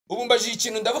ubu mbaje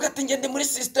ikintu ndavuga ati ngende muri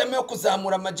system yo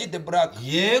kuzamura Majid Black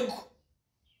yego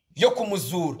yo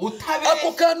kumuzura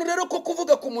ako kantu rero ko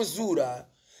kuvuga kumuzura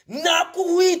nako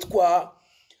witwa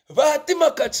Bahati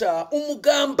Makaca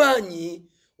umugambanyi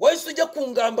wahise ujya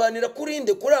kungambanira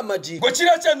kurinde kuri Majid ngo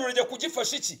kira cyane urajya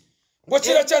kugifasha iki ngo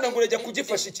kira cyane ngo urajya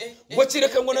kugifasha iki ngo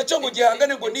kireka ngo nacyo ngo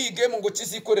gihangane ngo ni game ngo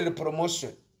kizikorere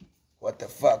promotion what the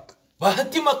fuck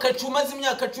Bahati Makaca umaze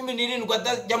imyaka 17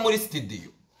 adajya muri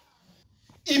studio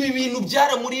ibi bintu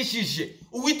byaramurishije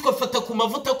uwitwa fata ku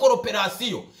mavuta ko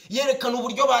operation yerekana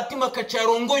uburyo Bahati Makaca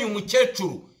yarongoye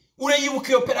umukecuru urayibuka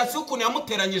iyo operation ukuntu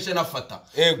yamuteranyije na fata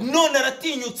none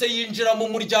aratinyutse yinjira mu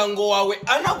muryango wawe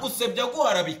anagusebya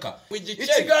guharabika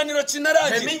ikiganiro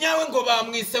kinaragiye Emmy Nyawe ngo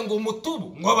bamwise ngo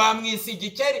umutubu ngo bamwise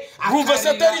igikeri kumva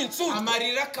satari insutwa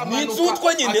amarira kamanuka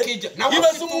insutwa nyine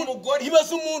ibaza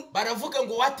umuntu baravuga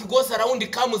ngo what goes around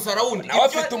comes around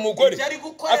afite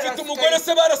umugore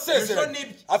se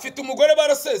barasezeranye afite umugore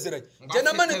barasezeranye je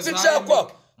namanitse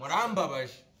nshakwa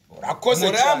murambabaje urakoze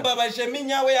cyane murambabaje Emmy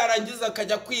Nyawe yarangiza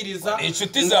akajya kwiriza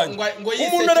inshuti zanjye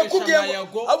umuntu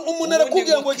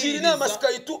arakubwiye ngo gira inama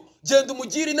Sky2 genda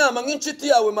umugira inama nk'inshuti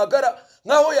yawe magara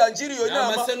naho yangira iyo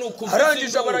inama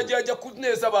arangije abarajya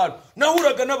kuneza abantu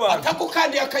nahuraga n'abantu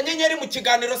atakukandiye akanyenyeri mu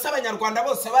kiganiro s'abanyarwanda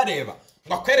bose bareba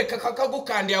ngo akwereka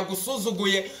kakagukandiye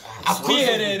agusuzuguye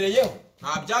akwiherereyeho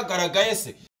nta byagaragaye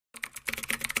se.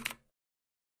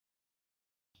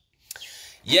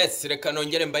 Yes, reka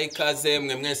nongere mbaye ikaze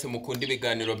mwe mwese mukunda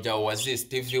ibiganiro bya Oasis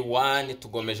TV1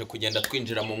 tugomeje kugenda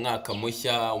twinjira mu mwaka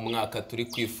mushya umwaka turi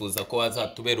kwifuza ko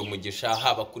wazatubera umugisha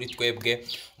haba kuri twebwe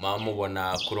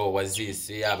mubona kuri Oasis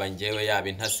yaba ngewe yaba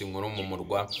intasi nkuru mu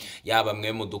murwa yaba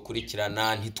mwe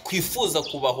mudukurikirana ntitwifuza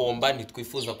kubahomba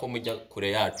ntitwifuza ko mujya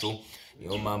kure yacu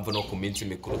niyo mpamvu no ku minsi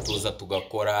mikuru tuza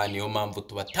tugakora niyo mpamvu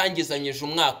tubatangizanyije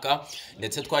umwaka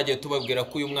ndetse twagiye tubabwira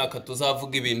ko uyu mwaka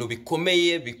tuzavuga ibintu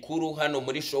bikomeye bikuru hano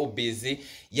muri showbiz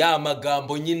ya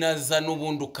magambo nyinaza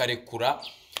n'ubundi ukarekura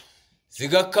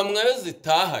zigakamwayo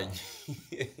zitahanye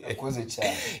akoze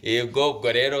cyane yego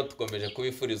ubwo rero tukomeje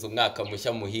kubifuriza umwaka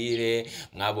mushya muhire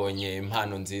mwabonye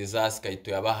impano nziza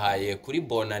Sky2 yabahaye kuri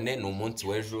bonane ni umunsi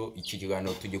w'ejo iki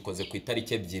kiganiro tugikoze ku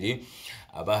itariki 2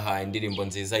 abahaye indirimbo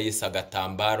nziza yisa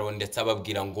Gatambaro ndetse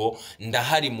ababwira ngo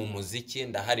ndahari mu muziki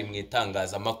ndahari mu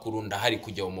itangazamakuru ndahari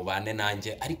kujya mu mubane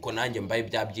nanjye ariko nanjye mbaye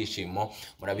bya byishimo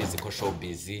murabizi ko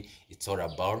showbiz it's all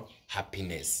about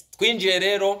happiness. Twinjiye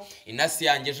rero inasi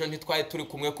yanjye ejo ntitwaye turi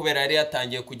kumwe kubera yari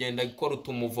yatangiye kugenda gukora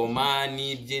utumuvoma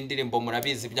n'iby'indirimbo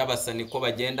murabizi by'abasani ko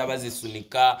bagenda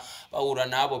bazisunika bahura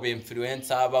nabo be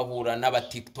influencer bahura n'aba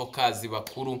tiktokers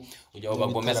bakuru kugira ngo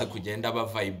bagomeze kugenda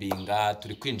bavibinga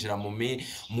turi kwinjira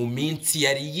mu minsi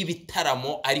yari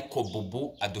y'ibitaramo ariko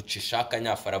bubu aducisha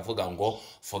akanyafa aravuga ngo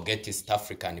forget East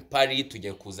African Party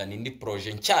tugiye kuzana indi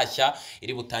projet nshyashya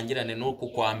iri butangirane n'uku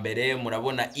kwa mbere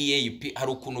murabona EAP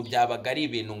hari ukuntu byabaga ari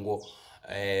ibintu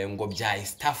ngo bya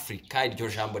East Africa iryo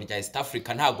jambo rya East Africa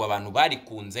ntago abantu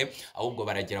barikunze ahubwo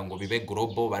baragira ngo bibe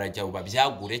global barajya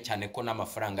babyagure cyane ko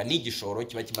n'amafaranga n'igishoro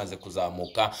kiba kimaze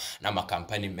kuzamuka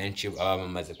n'amakampani menshi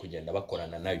bamaze kugenda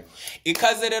bakorana nayo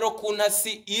ikaze rero ku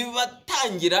ntasi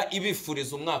ibatangira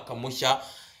ibifuriza umwaka mushya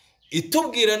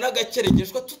itubwira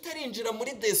n'agakeregeshwa tutarinjira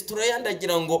muri destroy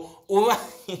yandagira ngo uba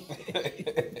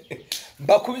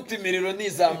bakubita imiriro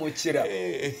nizamukira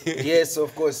yes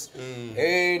of course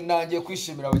nangiye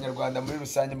kwishimira abanyarwanda muri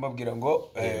rusange mbabwira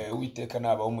ngo Uwiteka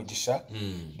naba umugisha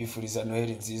bifuriza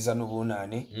Noheli nziza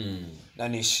n'ubunani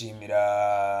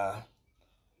nanishimira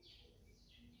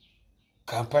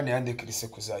kampani yandekirise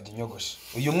kuzajya inyogosha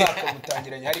uyu mwaka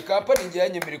mutangiranye hari kampani ngiye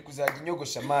yanyemere kuzajya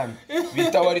inyogosha man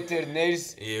bita Walter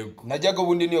Nails najyaga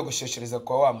ubundi niyogosheshereza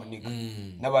kwa wa muniga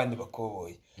n'abandi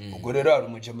bakoboye ubwo rero hari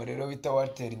umujema rero bita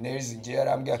Walter Nails ngiye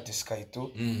yarambye ati Sky2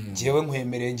 ngiyewe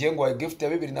nkwemereye ngiye ngo gift ya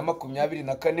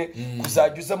 2024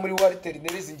 kuzajya uza muri Walter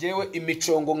Nails ngiyewe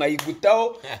imicongo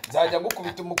nkayigutaho nzajya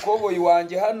ngukubita umukoboyi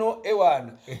wanjye hano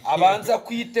ewana abanza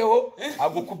kwiteho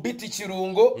agukubita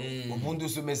ikirungo ubundi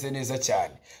uzumeze neza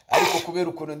cyane ariko kubera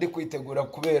ukuntu ndi kwitegura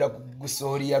kubera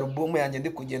gusohora iyi album yanjye ndi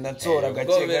kugenda nsora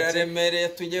gake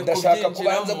gake ndashaka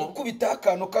kubanza gukubita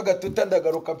akantu k'agatuta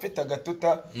ndagaruka mfite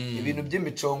agatuta ibintu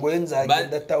by'imicongo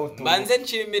nzagenda tawutu banze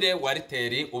nshimire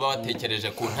Walter uba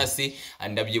watekereje ku ntasi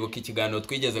andabyibuka ikiganiro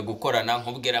twigeze gukorana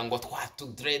nkubwira ngo twatu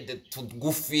dread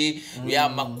tugufi ya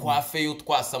makwafe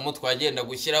y'utwasamo twagenda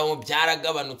gushyiraho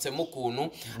byaragabanutse mu kuntu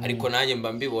ariko nanjye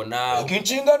mba mbibona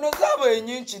inshingano zabaye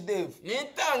nyinshi Dave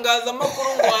nitangaza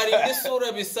itangazamakuru ngo hari indi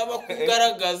sura bisaba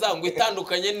kugaragaza ngo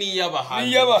itandukanye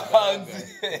n'iy'abahanzi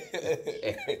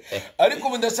ariko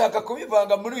ubu ndashaka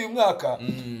kubivanga muri uyu mwaka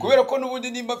kubera ko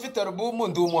n'ubundi nimba mfite album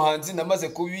ndi umuhanzi namaze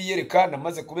kubiyereka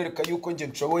namaze kubereka yuko nje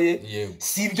nshoboye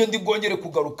si ibyo ndi bwongere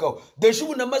kugarukaho deje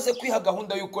ubu namaze kwiha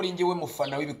gahunda yuko ari njyewe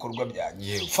mufana w'ibikorwa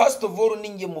byanjye first of all ni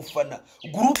njye mufana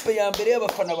groupe ya mbere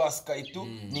y'abafana ba Sky2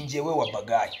 ni njyewe wa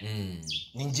Bagayi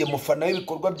ni njye mufana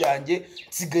w'ibikorwa byanjye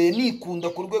nsigaye nikunda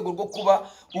ku rwego rwo kuba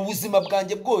ubuzima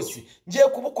bwanjye bwose ngiye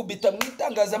kubukubita mu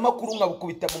itangazamakuru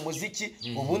nkabukubita mu muziki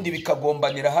ubundi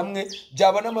bikagombanira hamwe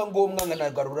byaba n'amangombwa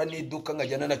nkanagarura n'iduka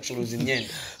nkajyana nacuruza imyenda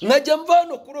nkajya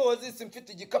mvano kuri Oasis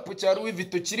mfite igikapu cya Louis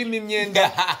Vuitton kirimo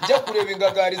imyenda njya kureba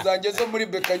ingagari zanjye zo muri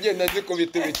Beka ngenda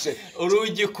zikubita ibice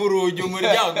urugi ku rugi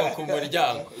umuryango ku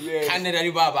muryango kandi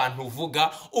rari babantu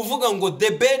uvuga ngo The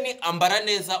Ben ambara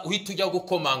neza uhita ujya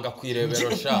gukomanga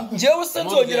kwirebero sha njyewe se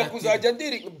nzongera kuzajya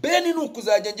ndiri Ben ni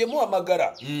ukuzajya nge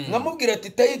muhamagara nkamubwira ati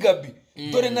Tayigabi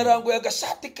dore narangoye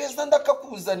agashati keza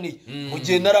ndakakuzaniye mu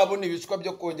gihe narabona ibicwa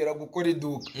byo kongera gukora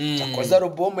iduka cyakoze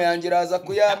album yanjye iraza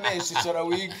kuyamesha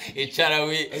icara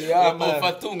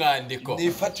ufata umwandiko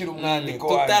nifatira umwandiko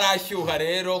tutarashyuha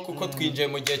rero kuko twinjiye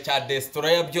mu gihe cya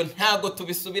Destroyer byo ntago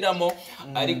tubisubiramo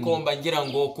ariko mba ngira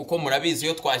ngo kuko murabizi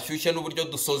iyo twashyushye n'uburyo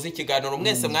dusoza ikiganiro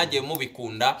mwese mwagiye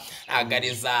mubikunda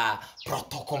agariza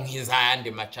protocol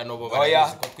nk'izandi macano bo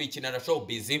barazi ko twikinana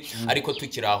showbiz ariko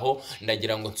tukiraho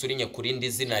ndagira ngo nsurinye kurindi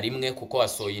zina rimwe kuko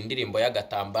wasohoye indirimbo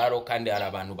y'agatambaro kandi hari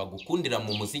abantu bagukundira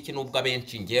mu muziki nubwo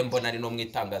abenshi ngiye mbona ari no mu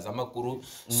itangazamakuru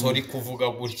sorry kuvuga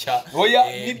gutya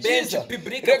ni byiza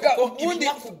rega ubundi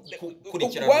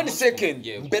 1 second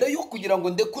mbere yo kugira ngo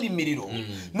ndekure imiriro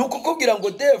nuko kubwira ngo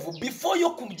Dev before yo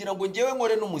kugira ngo ngewe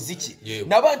nkore n'umuziki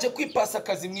nabanje kwipasa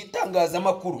akazi mu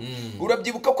itangazamakuru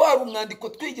urabyibuka ko hari umwandiko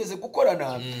twigeze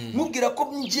gukorana mubwira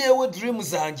ko ngewe dream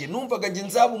zanjye numvaga nge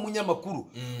nzaba umunyamakuru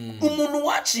umuntu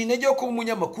waciye intege yo kuba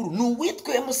umunyamakuru ni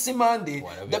uwitwa Emmy Nyawe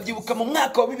ndabyibuka mu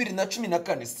mwaka wa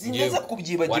 2014 sinigeze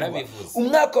kubyibagirwa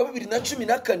umwaka wa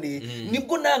 2014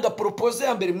 nibwo nanga proposal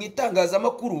ya mbere mu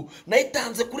itangazamakuru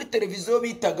nayitanze kuri televiziyo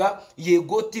bitaga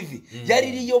Yego TV yari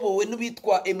iriyobowe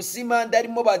n'ubitwa Emmy Nyawe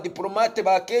arimo ba diplomate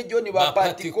ba Kejoni ba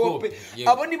Patikope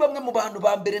abo ni bamwe mu bantu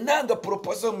ba mbere nanga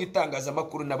proposal mu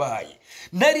itangazamakuru nabahaye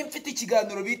nari mfite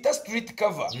ikiganiro bita street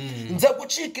cover nza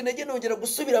gucika intege nongera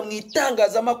gusubira mu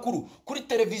itangazamakuru kuri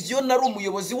televiziyo nari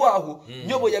umuyobozi waho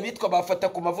nyoboye abitwa bafata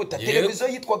ku mavuta televiziyo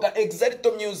yitwaga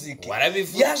Exalto Music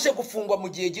yaje gufungwa mu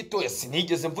gihe gito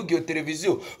sinigeze mvuga iyo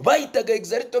televiziyo bayitaga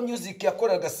Exalto Music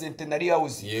yakoraga Centenary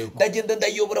House ndagenda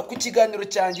ndayobora ku kiganiro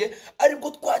cyanjye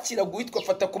aribwo twakira guhitwa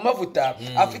fata ku mavuta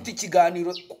afite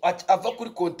ikiganiro ava kuri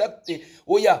contact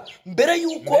mbere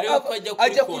yuko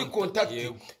ajya kuri contact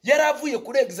yaravuye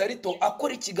kuri Exalto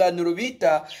akora ikiganiro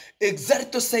bita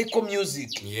Exalto Psycho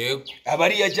Music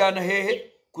abari yajyana hehe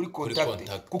kuri contact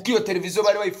kuko iyo televiziyo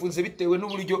bari bayifunze bitewe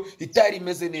n'uburyo itari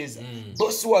imeze neza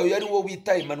boss wayo yari wo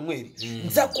bita Emmanuel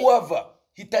nza kuhava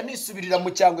hita nisubirira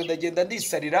mu cyangwe ndagenda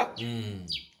ndisarira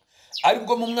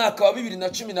aribwo mu mwaka wa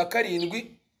 2017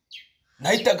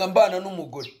 nahitaga mbana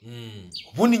n'umugore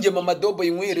ubundi nge mama dobo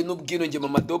yinkwihere n'ubwino nge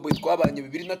mama dobo twabanye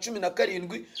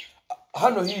 2017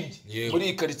 hano hirya muri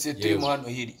ikaritsiye turimo hano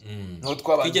hirya no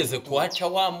twabanye tugeze kuhaca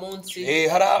wa munsi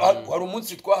hari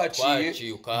umunsi twahaciye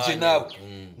nje nawe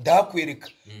ndakwereka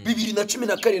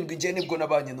 2017 nge nibwo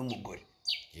nabanye n'umugore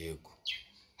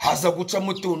haza guca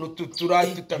mu tuntu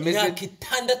turayi tutameze imyaka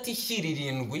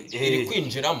 6 iri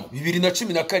kwinjiramo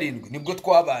 2017 nibwo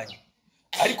twabanye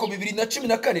ariko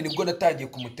 2014 nibwo natangiye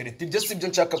kumutereta ibyo sibyo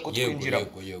nshaka ko twinjira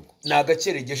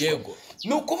nagakeregesho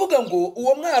nukuvuga ngo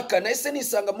uwo mwaka nahise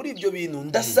nisanga muri ibyo bintu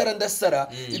ndasara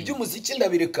iby'umuziki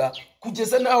ndabireka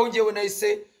kugeza naho ngewe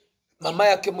nahise mama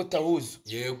yake mutahuzu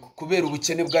kubera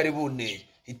ubukene bwari bunteye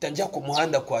hita njya ku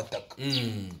muhanda kwataka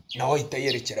nawe hita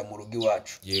yerekera mu rugo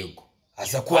iwacu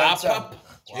aza kwanza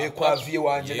kwa vie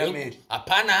wanje na meri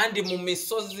apana handi mu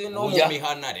misozi no mu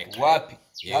mihana reka wapi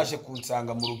yaje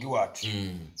kunsanga mu rugo iwacu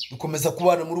dukomeza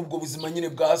kubana muri ubwo buzima nyine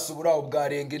bwasuburaho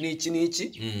bwarenge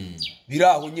n'iki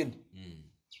biraho nyine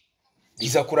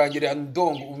iza kurangira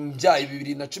ndongo umbyaye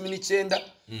 2019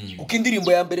 kuko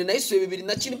indirimbo ya mbere nayisuye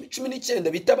 2019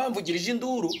 bita bamvugirije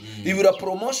induru ibira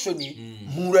promotion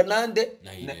mpura nande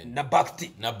na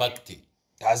Bahati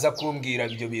taza kumbwira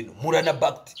ibyo bintu mpura na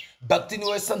Bahati ni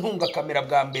wese ntunga kamera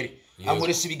bwa mbere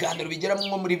ankoresha ibiganiro bigera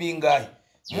mu muri bingahe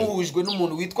muhujwe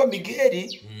n'umuntu witwa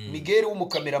Miguel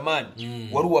w'umukameraman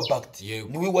wari uwa Bahati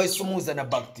niwe wahise umuzana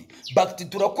Bahati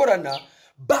turakorana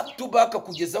back to back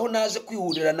kugezaho naje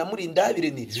kwihurira na muri ndabire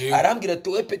ni arambwira ati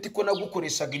we peti ko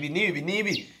nagukoreshaga ibi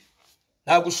nibi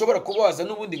ntabwo ushobora kuba waza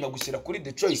n'ubundi nkagushyira kuri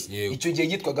The Choice icyo gihe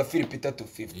yitwaga Philip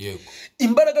 250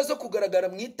 imbaraga zo kugaragara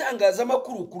mu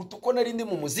itangazamakuru kuruta uko nari ndi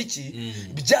mu muziki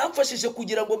byamfashije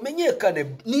kugira ngo menyekane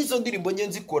n'izo ndirimbo nye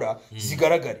nzikora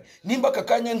zigaragare nimba aka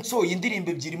kanya nsoye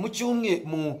indirimbo ebyiri mu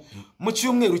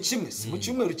cyumweru kimwe mu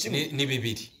cyumweru kimwe ni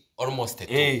bibiri almost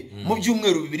mu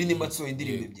byumweru bibiri nimba nsoye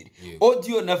indirimbo ebyiri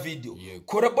audio na video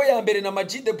korabo ya mbere na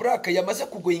Majid the Black yamaze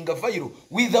kugoyinga viral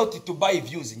without to buy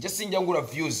views nje sinjya ngura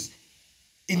views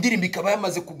indirimbo ikaba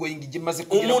yamaze kugoyinga igimaze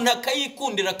kugira umuntu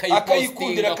akayikundira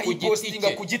akayipostinga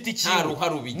ku giti cye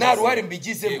nta ruhare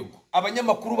mbigize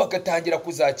abanyamakuru bagatangira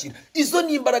kuzakira izo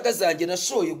ni imbaraga zanjye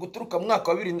nashoye guturuka mu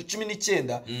mwaka wa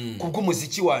 2019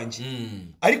 kubw'umuziki wanjye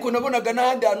ariko nabonaga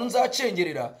n'ahandi hantu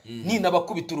nzacengerera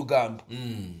ninabakubita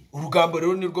urugamba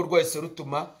rero nirwo rwahise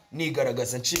rutuma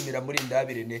nigaragaza nshimira muri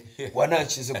Ndabirene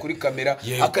wananshize kuri kamera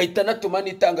akahita natuma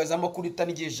nitangazamakuru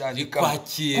itanigijandika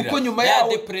kuko nyuma yaho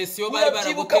depression bari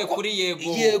baraguteye kuri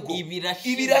yego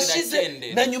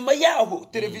ibirashize na nyuma yaho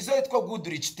televiziyo yitwa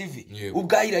Goodrich TV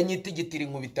ubwahiranye itigitira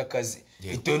inkubitakazi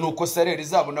bitewe nuko sarere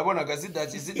zabo nabonaga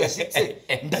zidashyitse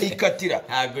ndayikatira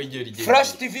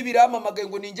Flash TV biramamagaye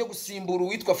ngo ninjye gusimbura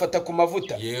uwitwa Fata ku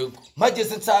mavuta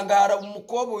mageze nsanga hari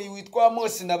umukobwa witwa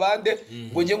Mose nabande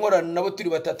ngo nge nkorana nabo turi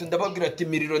batatu ndababwira ati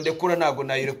miriro ndekura nago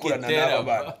nayirekurana n'aba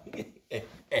bana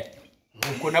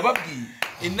nuko nababwiye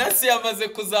inasi yamaze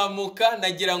kuzamuka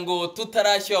nagira ngo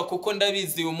tutarashywa kuko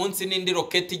ndabizi uyu munsi n'indi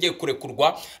rocket igiye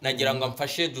kurekurwa nagira ngo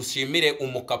amfashe dushimire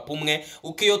umukapu umwe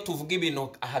uko iyo tuvuga ibintu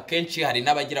aha kenshi hari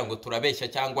n'abagira ngo turabeshya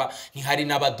cyangwa ntihari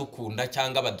n'abadukunda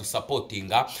cyangwa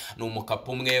badusupportinga ni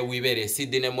umukapu umwe wibereye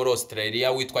Sydney muri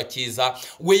Australia witwa Kiza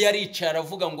we yaricaye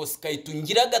aravuga ngo Sky2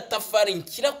 ngira gatafari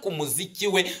nkira ku muziki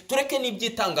we tureke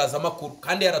n'ibyitangazamakuru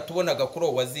kandi yaratubonaga kuri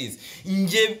wazize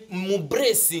nge mu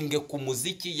blessing ku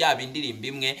muziki yaba indirimbo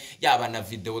imwe yaba na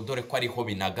video dore ko ariho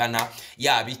binagana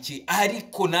yaba iki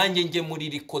ariko nanjye nge muri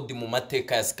record mu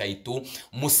mateka ya Sky2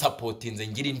 musupportinze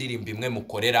ngira indirimbo imwe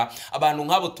mukorera abantu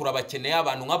nk'abo turabakeneye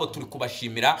abantu nk'abo turi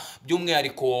kubashimira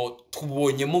by'umwihariko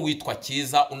tubonyemo witwa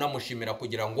Kiza unamushimira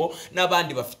kugira ngo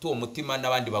n'abandi bafite uwo mutima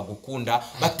n'abandi bagukunda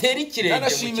batera ikirenge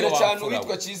mu cyo cyane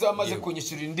witwa Kiza amaze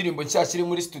kunyishyurira indirimbo nshyashya iri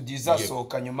muri studio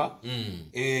izasohoka nyuma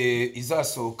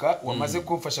izasohoka wamaze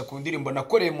kumfasha ku ndirimbo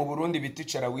nakoreye mu Burundi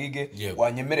biticara wige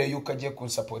wanyemereye yuko agiye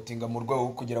kunsupportinga mu rwego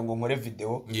kugira ngo nkore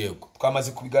video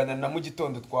twamaze kubiganira na mu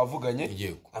gitondo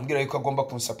twavuganye ambwira yuko agomba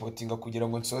kunsupportinga kugira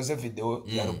ngo nsoze video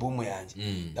ya album yanjye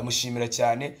ndamushimira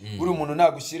cyane uri umuntu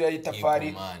nagushyira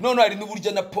itafari none hari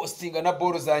n'uburyo na postinga na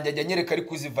boro zanjye ajya nyereka ari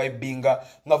kuzivibinga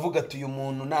nkavuga ati uyu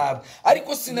muntu nabo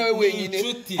ariko sinawe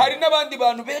wenyine hari n'abandi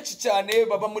bantu benshi cyane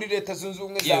baba muri leta zunze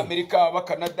ubumwe za Amerika aba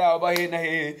Canada aba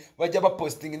he bajya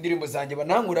bapostinga indirimbo zanjye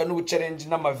banankura n'ubu challenge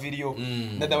n'amavideo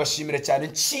ndabashimira cyane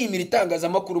nshimira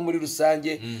itangazamakuru muri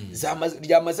rusange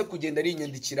ryamaze kugenda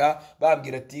rinyandikira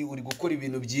bambwira ati uri gukora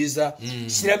ibintu byiza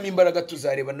shyiramo imbaraga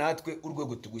tuzareba natwe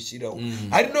urwego tugushyiraho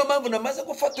hari no mpamvu namaze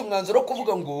gufata umwanzuro wo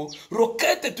kuvuga ngo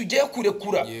rocket tugiye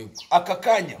kurekura aka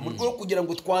kanya mu rwego kugira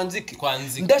ngo twanzike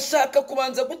ndashaka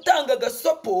kubanza gutanga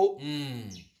gasopo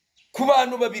ku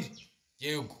bantu babiri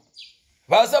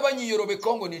baza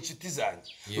banyiyorobeka ngo ni inshuti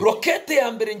zanjye rocket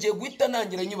ya mbere ngiye guhita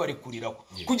nangira nyibarekuriraho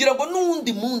kugira ngo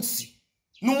n'undi munsi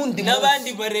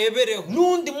n'abandi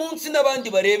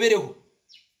barebereho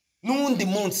n'undi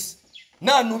munsi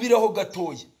nanubiraho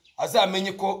gatoya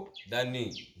azamenye ko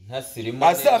Dani ntasirimo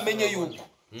azamenye yuko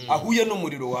ahuye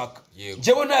n'umuriro waka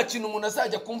njyewe nta kintu umuntu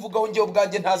azajya kumvugaho njyewe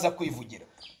ubwanjye ntaza kwivugira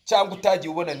cyangwa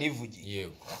utagiye ubona nivugiye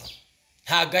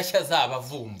nta gashya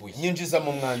zabavumbuye nyinjiza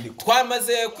mu mwandiko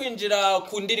twamaze kwinjira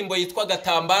ku ndirimbo yitwa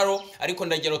Gatambaro ariko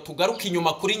ndagero tugaruka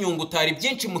inyuma kuri nyungu utari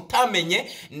byinshi mutamenye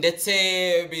ndetse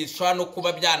bishobora no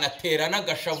kuba byanatera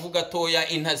n'agashavu gatoya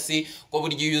intasi ko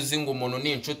buryo yuzi ngo umuntu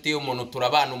ni inshuti umuntu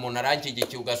turabana umuntu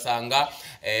arangigiye ugasanga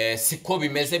siko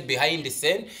bimeze behind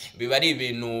scene biba ari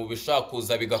ibintu bishobora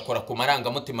kuza bigakora ku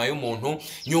marangamutima y'umuntu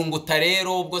nyungu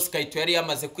rero ubwo Sky2 yari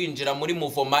yamaze kwinjira muri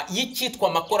muvoma y'ikitwa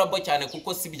makorabo cyane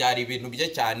kuko si byari ibintu bye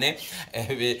cyane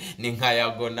ni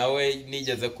nkayago nawe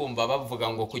nigeze kumva bavuga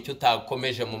ngo kuki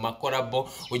utakomeje mu makorabo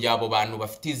ujya abo bantu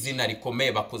bafite izina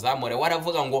rikomeye bakuzamure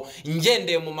waravuga ngo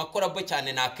ngendeye mu makorabo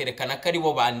cyane nakerekana ko ari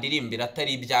bo bandirimbira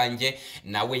atari ibyanjye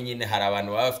nawe nyine hari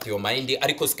abantu baba bafite iyo mind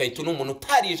ariko Sky2 n'umuntu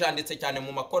utarijanditse cyane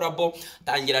mu makorabo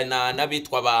tangirana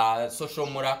n'abitwa ba social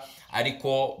mura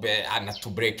ariko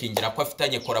anatubreakingira ko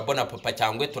afitanye collabo na Papa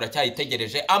Cyangwe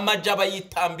turacyayitegereje. Amajaba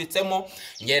yitambitsemo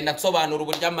ngenda nsobanura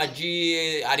uburyo amaji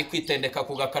ari kwitendeka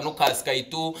ku gakano ka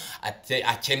Sky2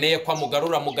 akeneye kwa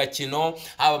mugarura mu gakino,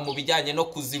 haba mu bijyanye no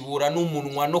kuzibura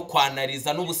n'umunwa no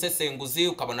kwanariza n'ubusesenguzi,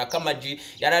 ukabona ko amaji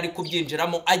yari ari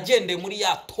kubyinjiramo agende muri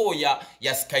ya toya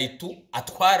ya Sky2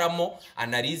 atwaramo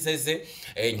analize ze.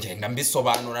 Ngenda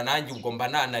mbisobanura nanjye ubwo mba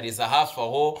nanariza hafi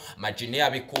aho amajini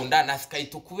yabikunda na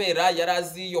Sky2 kubera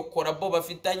yarazi yo collabo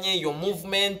bafitanye yo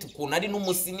movement kuna ari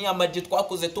n'umusini amaji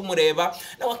twakuze tumureba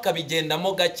nawe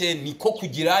akabigendamo gake, niko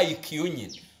kugira IQ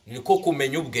nyine, niko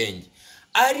kumenya ubwenge.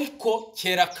 Ariko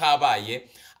kera kabaye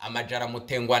amajara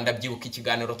mutengwa ndabyibuka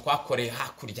ikiganiro twakoreye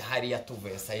hakurya hariya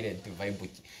tuvuye Silent Vibe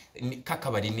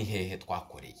kakabari ni hehe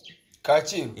twakoreye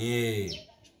Kacyiru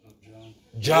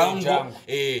Jango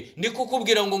ni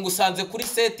kukubwira ngo ngusanze kuri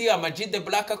seti amaji de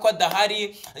black ko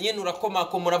adahari nyene urakoma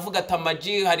ko muravuga ati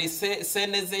amaji hari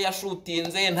seneze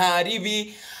yashutinze nta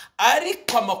ribi,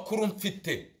 ariko amakuru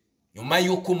mfite nyuma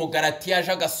yuko umugarati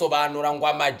yaje agasobanura ngo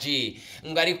amaji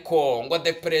ngo ariko ngo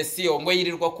depression ngo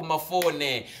yirirwa ku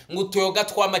mafone ngo tuyoga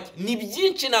twamaki ni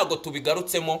byinshi nago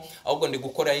tubigarutsemo, ahubwo ndi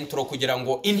gukora intro kugira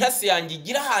ngo intasi yanjye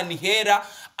igira ahantu hera.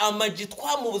 Amaji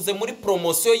twamubuze muri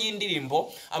promotion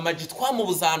y'indirimbo, amaji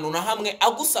twamubuze ahantu na hamwe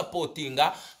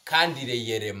agusupportinga, kandi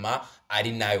reyerema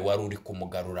ari nawe wari uri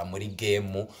kumugarura muri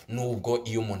game, nubwo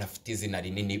iyo umuntu afite izina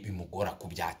rinini bimugora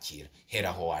kubyakira.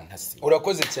 Heraho wantasi.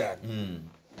 Urakoze cyane.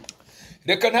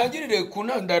 Reka ntangirire ku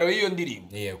ntandaro y'iyo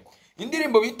ndirimbo. Yego.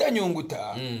 Indirimbo bita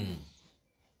Nyunguta.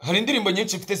 Hari indirimbo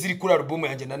nyinshi mfite ziri kuri album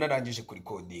yanjye nanarangije kuri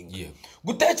coding.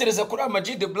 Gutekereza kuri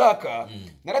Amaji the Black,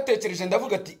 naratekereje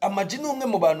ndavuga ati Amaji ni umwe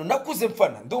mu bantu nakuze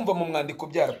mfana, ndumva mu mwandiko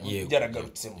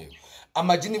byaragarutsemo.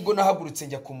 Amaji nibwo nahagurutse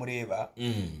njya kumureba,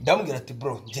 ndamubwira ati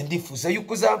bro, nje ndifuza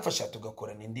yuko uzamfasha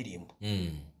tugakorana indirimbo.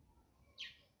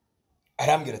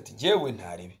 Arambwira ati ngewe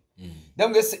ntaribi.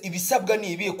 Ndambwira se ibisabwa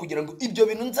ni ibiye kugira ngo ibyo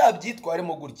bintu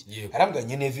nzabyitwaremo gutya. Arambwira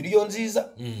nyene video nziza,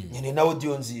 nyene na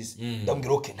audio nziza.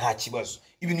 Ndambwira okay nta kibazo.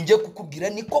 Ibintu ngiye kukubwira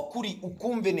niko kuri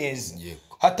ukumve neza.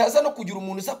 Hataza no kugira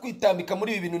umuntu uza kwitambika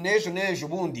muri ibi bintu nejo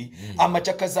bundi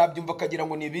amaca akazabyumva akagira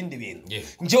ngo ni ibindi bintu.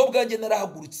 Ngewe ubwanjye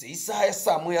narahagurutse isaha ya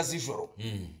saa moya z'ijoro.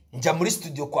 Njya muri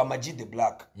studio kwa Amaji the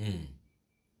Black.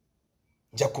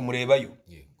 Njya kumurebayo.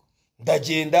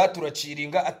 Ndagenda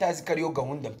turaciringa atazi kariyo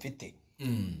gahunda mfite.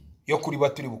 Yo kuri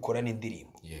baturi bukorana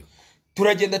indirimbo.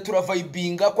 Turagenda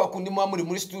turavibinga kwa kundi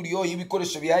muri studio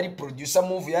y'ibikoresho bihari, producer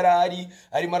move yarari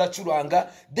arimo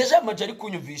aracuranga deja Amaji ari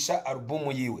kunyumvisha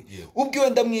album yiwe. Ubwo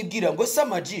ndamwibwira ngo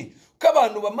Samaji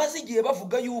kabantu bamaze igihe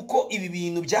bavuga yuko ibi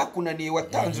bintu byakunaniye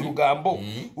watanze urugambo,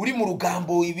 uri mu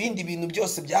rugambo ibindi bintu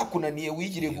byose byakunaniye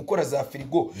wigiriye gukora za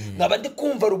frigo, nkaba ndi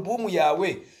kumva album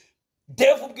yawe.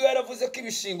 Dev ubwo yaravuze ko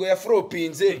ibishingo ya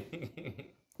flopinze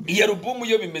iya album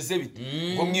yo bimeze bite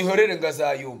ngo mwihorere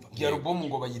ngazayumva. Iya album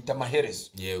ngo bayita amaherezo.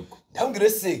 Yego. Ndambwira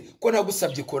se ko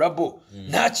nagusabye collabo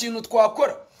nta kintu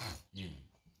twakora.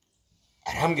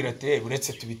 Arambwira ati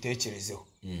uretse tubitekerezeho.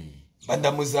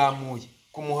 Bandamuzamuye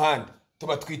ku muhanda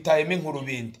tuba twitayemo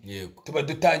inkurubindi. Tuba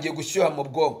dutangiye gushyuha mu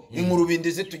bwonko.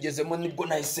 Inkurubindi zitugezemo nibwo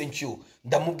nahise nshyuha.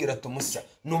 Ndamubwira tumusa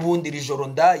nubundi rijoro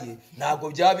ndaye ntago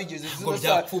byabigeze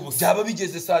byaba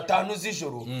bigeze saa 5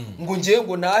 z'ijoro ngo ngiye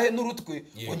ngo nahe n'urutwe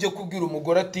ujye kubwira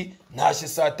umugore ati ntashye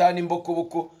saa 5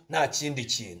 imbokoboko nta kindi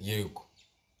kintu. Yego.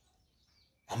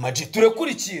 Amaji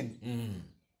turekura ikintu.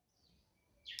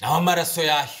 Naho amaraso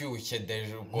yashyushye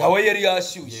dejo. Nawe yari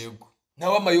yashyushye. Yego.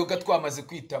 Nawe amayoga twamaze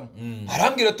kwitamo.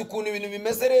 Arambwira tukuntu ibintu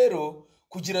bimeze rero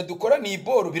kugira dukora ni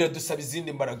iboro biradusaba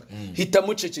izindi mbaraga. Hita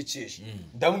mucecekesha.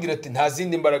 Ndamubwira ati nta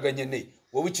zindi mbaraga nkeneye,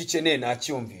 wowe ukikeneye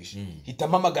nacyumvisha. Hita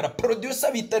mpamagara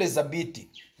producer bita Reza Beat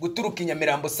guturuka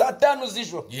Nyamirambo saa 5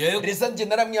 z'ijoro. Reza nje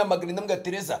naramwiyamagara ndamubwira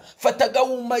ati Reza fata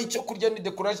gahuma icyo kurya ni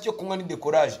decoration cyo kunywa ni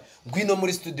decoration ngwino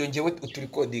muri studio ngewe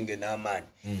uturecording na amani.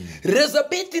 Reza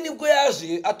Beat nibwo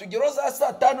yaje atugero za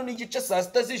saa 5 n'igice saa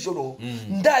 6 z'ijoro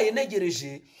ndaye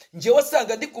negereje ngewe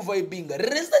wasanga ndi kuva ibinga.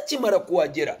 Reza kimara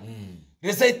kuwagera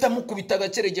Reza ahita mukubita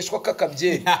agakeregeshwa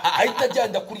kakabye ahita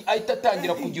ajyanda kuri ahita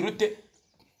atangira kugira ute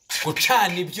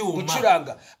gucana ibyuma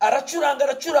gucuranga.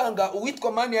 Aracuranga uwitwa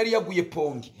Amani yari yaguye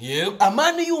pongi.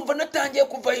 Amani yumva natangiye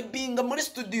kuva ibinga muri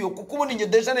studio kuko ubundi nge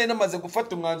deja nari namaze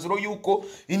gufata umwanzuro yuko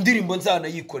indirimbo nzana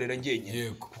yikorera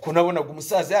ngenye kuko nabonaga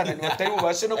umusaza yananiwe atari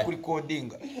bubashe no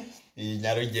kurikodinga. Iyi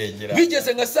Nyarugengera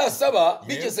bigeze nka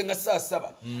saa 7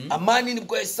 Amani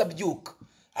nibwo yahise abyuka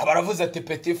abaravuze ati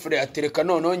petit frère atereka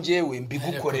none ngewe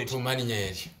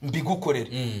mbigukorera.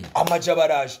 Amaji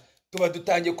baraje tuba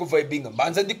dutangiye kuvibinga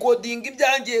mbanza ndi coding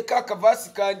ibyangiye kakavasi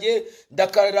kanjye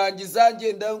ndakarangiza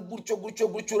ngenda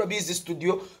gutyo urabizi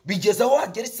studio bigeza aho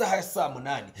hagera isaha ya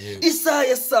 8 isaha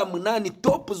ya 8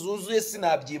 top zuzuye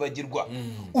sinabyibagirwa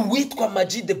uwitwa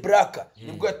Maji the Black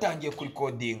nibwo yatangiye kuri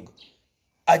coding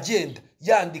agenda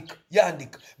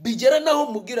yandika bigera naho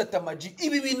mubwira Tamaji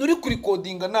ibi bintu uri kuri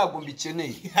codinga ntago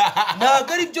mbikeneye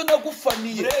ntago ari byo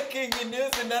nagufaniye breaking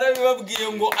news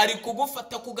narabibabwiye ngo ari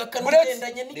kugufata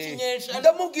kugakangendanye n'ikinyesha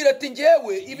ndamubwira ati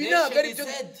ngewe ibi ntago ari byo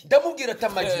ndamubwira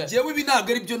Tamaji ngewe ibi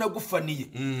ntago ari byo nagufaniye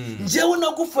ngewe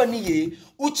nagufaniye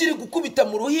ukiri gukubita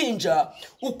mu ruhinja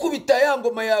ukubita ya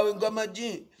ngoma yawe ngo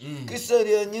Amaji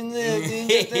kisari ya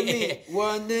nyine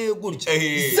wane gutya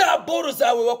za boro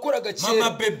zawe wakoraga kera mama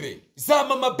bebe za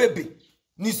mama bebe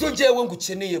nizo ngewe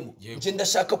ngukeneyemo nge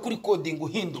ndashaka kuri coding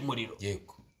uhinda umuriro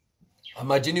yego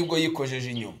Amaji nibwo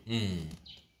yikojeje inyuma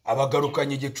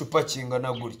abagarukanye igicupa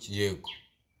kingana gutya yego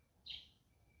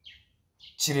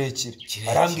kirekire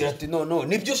arambwira ati no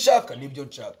nibyo ushaka nibyo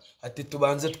nshaka ati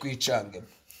tubanze twicange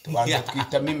tubanze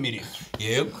twitamo imirimo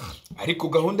yego ariko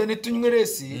gahunda nitunywe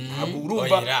resi ntabwo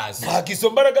urumva ntabwo izo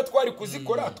mbaraga twari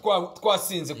kuzikora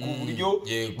twasinze ku buryo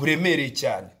buremereye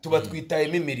cyane tuba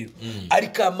twitayemo imiriro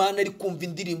ariko amana ari kumva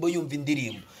indirimbo yumva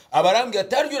indirimbo abarambwira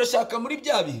ati aryo urashaka muri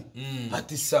bya bihe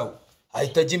ati sawa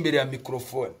ahita ajya imbere ya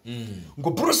mikrofone ngo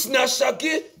Bruce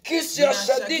nashake kiss ya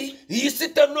shadi iyi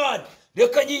sitanwari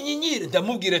reka nyinyire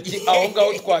ndamubwira ati aho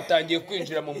ngaho twatangiye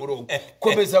kwinjira mu murongo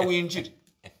komeza winjire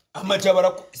Amaja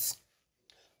barakubise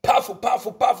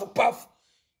pafu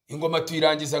ingoma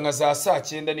tuyirangiza nka za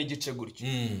 9 n'igice gutyo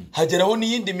hageraho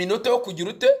n'iyindi minota yo kugira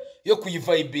ute yo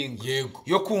kuyivibing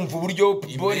yo kumva uburyo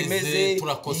ball imeze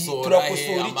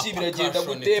turakosora iki biragenda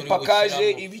gute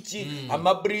pakaje ibiki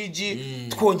amabridge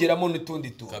twongeramo n'utundi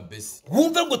tu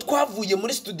wumva ngo twavuye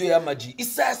muri studio ya Maji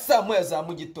isaa 1 za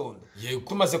mu gitondo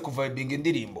tumaze kuvibing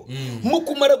indirimbo mu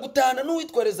kumara gutana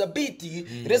n'uwitwa Reza beat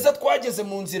Reza twageze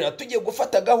mu nzira tugiye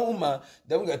gufata gahuma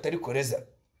ndabwira atari ko Reza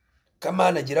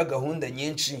Kamana agira gahunda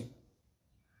nyinshi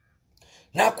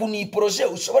nta kuni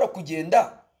projet ushobora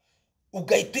kugenda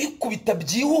ugahita ikubita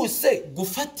byihuse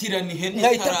gufatirana ihene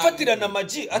nkahita mfatirana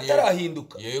Maji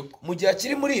atarahinduka mu gihe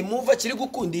akiri muri move akiri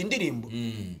gukunda indirimbo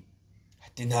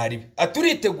ati ntaribe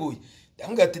aturiteguye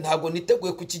ndambwira ati ntago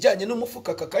niteguye ku kijyanye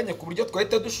n'umufuka kakanya ku buryo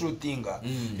twahita dushutinga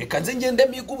reka nze ngende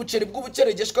miga ubuceri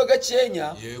bw'ubuceregeshwa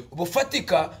gakenya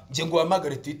bufatika nge ngo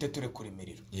hamagare twite ture kuri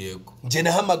imiriro nge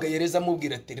nahamagaye Reza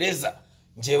mubwira ati Reza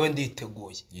ngewe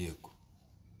nditeguye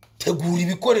tegura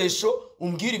ibikoresho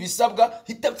umbwira ibisabwa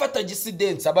hita mfata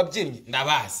gisidense ababyinnyi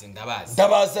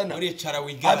ndabazana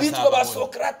abitwa ba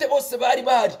Socrate bose bari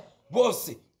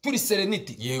bose turi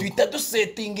Serenity twita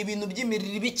dusetting ibintu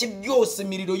by'imiriro biki byose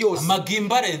miriro yose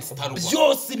amagimbalance tarwa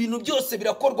byose ibintu byose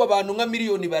birakorwa abantu nka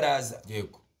miliyoni baraza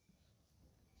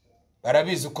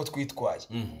barabizi uko twitwaye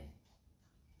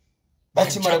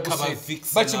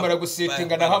bakimara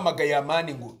gusetinga nahamagaye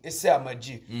Amani ngo ese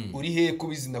Amaji uri he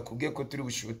kubizina kubwiye ko turi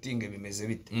bushutinge bimeze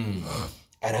bite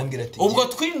arambwira ati ubwo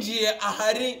twinjiye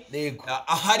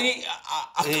ahari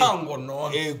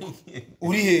akangono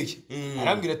uri he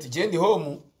arambwira ati gende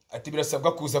home ati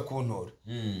birasabwa kuza kuntora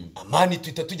Amani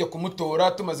twita tujya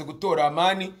kumutora tumaze gutora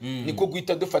Amani niko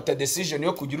guhita dufata decision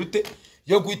yo kugira ute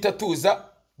yo guhita tuza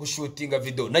gushutinga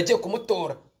video nagiye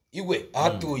kumutora iwe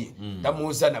ahatuye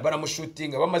ndamuzana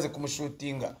baramushutinga bamaze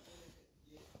kumushutinga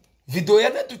video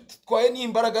yanadutwaye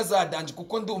n'imbaraga za danje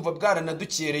kuko ndumva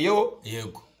bwaranadukereyeho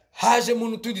haje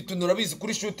muntu tundi tuntu urabizi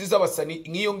kuri shoot z'abasani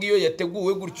nkiyo ngiyo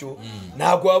yateguwe gutyo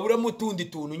ntago wabura mu tundi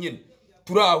tuntu nyine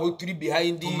turaho turi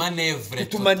behind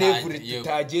tumanevre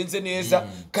tutagenze neza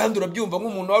kandi urabyumva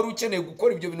nk'umuntu wari ukeneye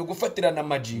gukora ibyo bintu gufatirana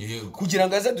Maji kugira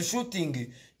ngo aze dushutinge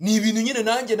ni ibintu nyine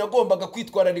nanjye nagombaga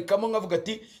kwitwararikamo nkavuga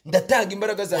ati ndatanga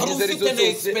imbaraga zanjye zari zose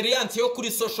experience yo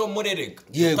kuri social murerega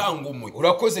utanga umuyo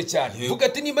urakoze cyane vuga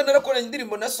ati nimba narakoranye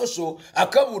indirimbo na social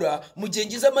akabura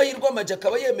mugengiza amahirwe Amaji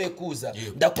akaba yemeye kuza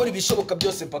ndakora ibishoboka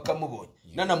byose mpaka mubonye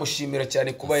nanamushimira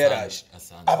cyane kuba yaraje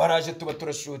abaraje tuba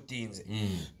turashutinze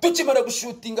tukimara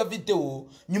gushutinga video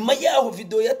nyuma yaho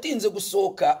video yatinze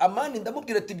gusohoka Amani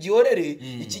ndamubwira ati byihorere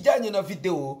ikijyanye na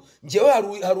video ngewe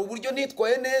hari uburyo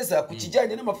nitwaye neza ku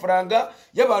kijyanye n'amafaranga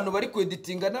y'abantu bari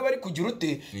kweditinga n'abari kugira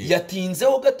ute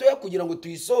yatinzeho gato ya kugira ngo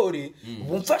tuyisohore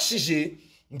bumfashije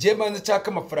ngiye manze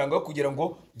cyaka amafaranga yo kugira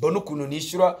ngo mbone ukuntu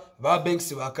nishyura ba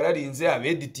banks bakararinze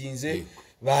abeditinze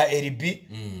ba LB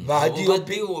ba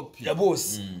DOP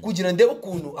bose kugira ndebe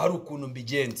ukuntu ari ukuntu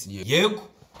mbigenze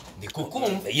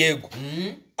ndikukumva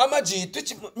Amaji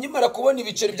tukimara kubona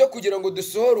ibiceri byo kugira ngo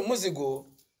dusohore umuzigo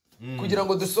kugira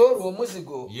ngo dusohore uwo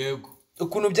muzigo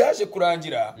ukuntu byaje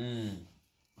kurangira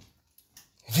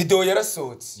video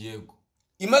yarasohotse yego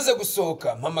imaze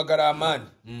gusohoka mpamagara Amani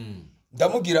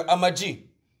ndamubwira Amaji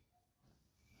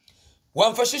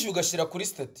wamfashije ugashira kuri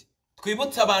stati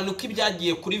twibutsa abantu ko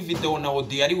ibyagiye kuri video na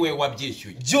audio ari we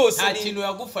wabyishyuye byose nta kintu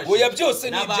yagufashe oya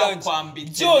byose ni ibyanjye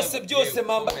byose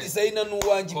mamba designer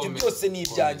n'uwanjye ibyo byose ni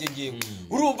ibyanjye ngiye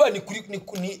urumva ni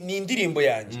indirimbo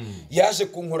yanjye yaje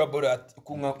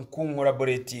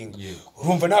kuncollaborating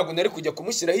urumva ntago nari kujya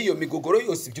kumushyiraho iyo migogoro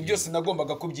yose ibyo byose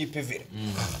nagombaga kubyipevera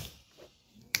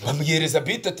bamuyereza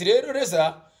beat ati rero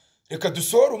reza reka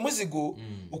dusohora umuzigo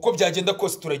uko byagenda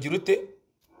kose turagira ute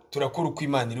turakora uko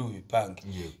Imana iri bubipange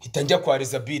hita njya kwa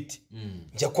Elizabeth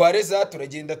njya kwa Reza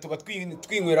turagenda tuba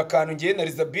twinywera akantu ngiye na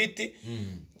Elizabeth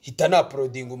hita na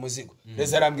uploading umuzigo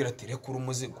Reza arambwira ati rekura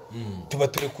umuzigo tuba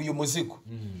turekuye umuzigo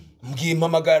mbwiye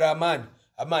mpamagara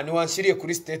Amani wanshiriye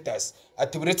kuri status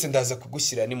ati buretse ndaza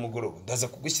kugushyira ni mugoroba ndaza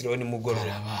kugushyiraho ni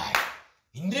mugoroba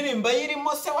indirimbo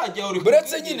yirimo se wajya uri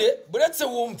buretse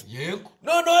wumve yego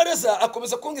none Reza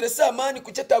akomeza kumbwira se Amani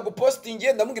kuki ataguposting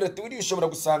ndamubwira ati uri ushobora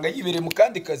gusanga yibereye mu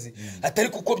kandi kazi atari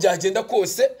kuko byagenda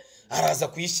kose araza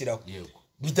kuyishyiraho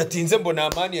bidatinze mbona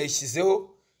Amani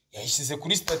yayishyize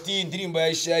kuri stati indirimbo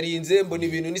yayisharinze mbona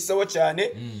ibintu ni sawa cyane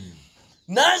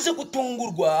naje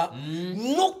gutungurwa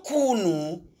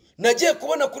n'ukuntu nagiye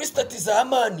kubona kuri stati za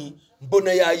Amani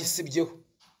mbona yayisibyeho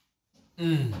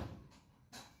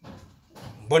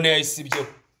mbona yayisibyeho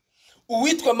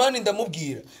uwitwa Amani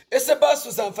ndamubwira ese basi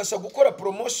uzamfasha gukora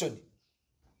promotion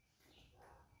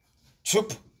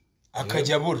chup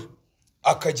akajya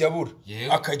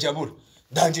abura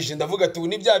ndangije ndavuga ati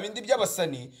ni bya bindi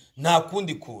by'abasani nta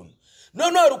kundi kuntu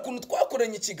none hari ukuntu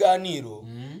twakoranye ikiganiro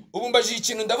ubu mbaje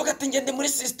ikintu ndavuga ati ngende muri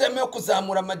system yo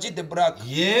kuzamura Amaji the Black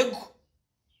yego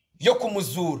yo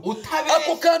kumuzura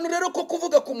ako kantu rero ko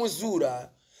kuvuga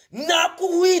kumuzura nako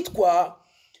witwa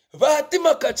Bahati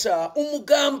Makaca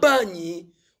umugambanyi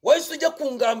wahise ujya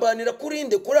kungambanira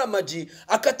kurinde kuri Amaji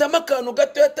akatama akantu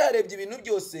gato yatarebye ibintu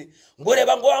byose ngo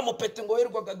reba ngo wamupete ngo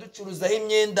wirwaga ducuruzaho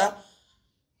imyenda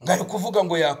ngari kuvuga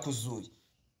ngo yakuzuye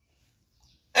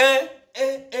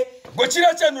ngo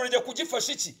kiriya cyane urajya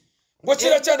kugifasha iki ngo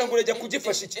kiriya cyane ngo urajya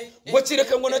kugifasha iki ngo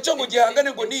kireka ngo nacyo ngo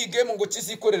gihangane ngo niyi game ngo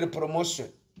kizikorere promotion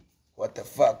what the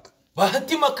fuck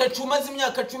Bahati Makaca umaze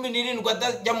imyaka 17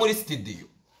 adajya muri studio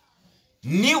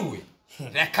niwe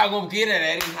reka nkubwire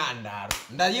rero intandaro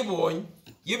ndayibonye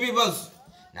y'ibibazo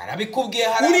narabikubwiye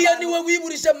uriya niwe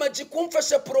wiburije Amaji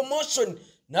kumfasha promotion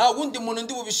nta wundi muntu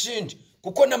ndi bubishinje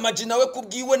kuko na Amaji nawe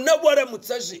kubwiwe nawe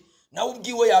aramutsaje nawe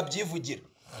ubwiwe yabyivugira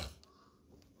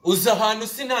uza ahantu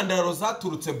s'intandaro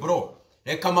zaturutse bro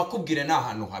reka makubwire na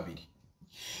ahantu habiri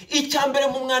icyambere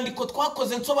mu mwandiko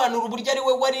twakoze nsobanura uburyo ari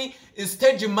we wari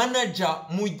stage manager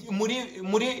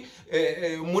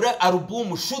muri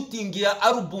album shooting ya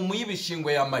album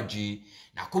y'ibishingwe ya Amaji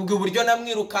nakubwiye uburyo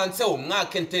namwirukanse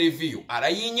umwaka interview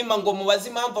arayinyima ngo mubaze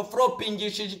impamvu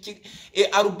floppingishije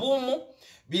album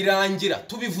birangira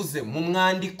tubivuze mu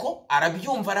mwandiko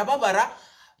arabyumva arababara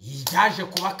yaje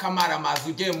kuba kamara amazi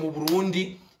ugiye mu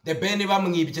Burundi the Ben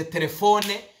bamwibye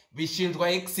telefone bishinjwa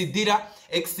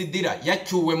exidira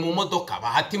yacyuwe mu modoka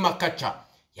Bahati Makaca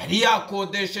yari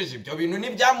yakodesheje ibyo bintu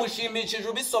nibyamushimishije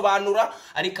ubisobanura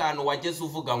ariko ahantu wageze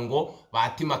uvuga ngo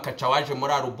Bahati Makaca waje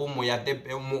muri album ya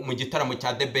mu gitaramo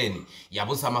cya The Ben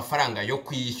yabuze amafaranga yo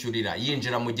kwiyishyurira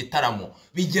yinjira mu gitaramo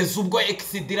bigeze ubwo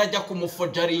exidira ajya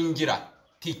kumufojaringira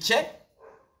tike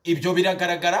ibyo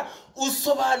biragaragara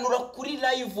usobanura kuri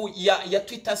live ya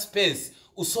Twitter Space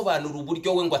usobanura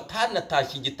uburyo we ngo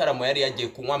atanatashye igitaramo yari yagiye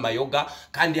kunywa amayoga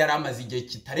kandi yari amaze igihe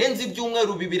kitarenze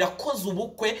ibyumweru bibiri akoze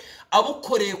ubukwe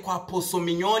abukoreye kwa Poso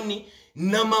Mignoni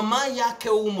na mama yake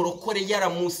w'umurokore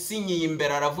yaramusinyiye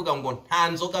imbere aravuga ngo nta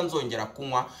nzoga nzongera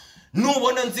kunywa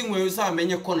nubona nzinywe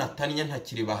uzamenye ko natanya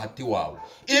ntakiri Bahati wawe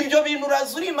ibyo bintu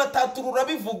razuri matatu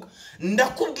rurabivuga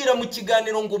ndakubwira mu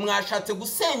kiganiro ngo mwashatse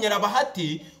gusenyera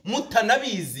Bahati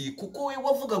mutanabizi kuko we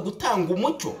wavuga gutanga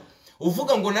umucyo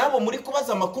uvuga ngo nabo muri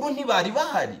kubaza amakuru ntibari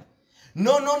bahari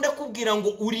none ndakubwira ngo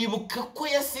uribuka ko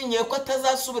yasinyiye ko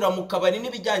atazasubira mu kabari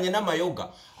n'ibijyanye n'amayoga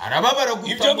arababara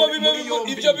gutanga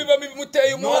ibyo biba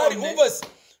bimuteye umuhari umvase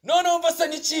none umvase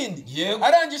n'ikindi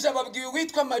arangije ababwiye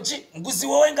witwa Amaji nguzi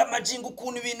wowe ngo Amaji ngo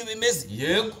ukuntu ibintu bimeze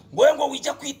yego ngo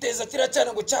wijya kwiteza kira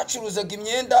cyane ngo cyacuruzaga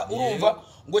imyenda urumva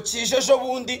ngo kijejo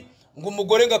bundi ngo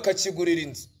umugore ngo akakigurira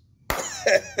inzu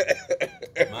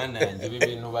mana yanjye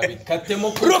ibintu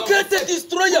babikatemo rocket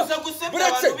destroyer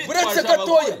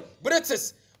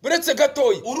buretse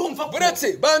gatoya urumva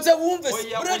buretse banza wumve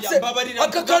buretse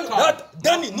akakantu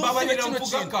Dani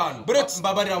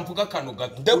mbabarira mvuga kantu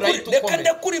gato reka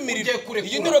ndakurimirira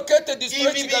iyi ni rocket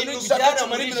destroyer kiganiro cy'acu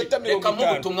muri minota 50 reka mu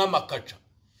butumwa Makaca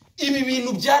ibi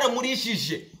bintu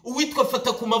byaramurishije. Uwitwa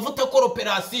fata ku mavuta akora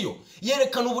operasiyo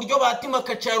yerekana uburyo Bahati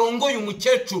Makaca yarongoye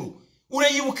umukecuru.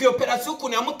 Urayibuka iyo operasiyo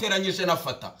ukuntu yamuteranyije na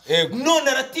fata.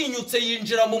 None aratinyutse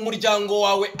yinjira mu muryango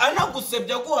wawe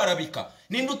anagusebya guharabika.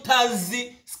 Ninde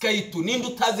utazi Sky2, ninde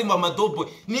utazi Mama Dobo,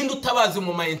 ninde utabazi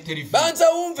mu ma interview. Banza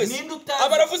wumve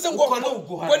abaravuze ngo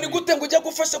ni gute ngo ujya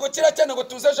gufasha ngo kira cyane ngo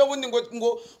tuzaje bundi ngo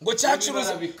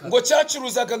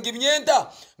cyacuruzaga ngo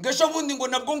imyenda ngesho bundi ngo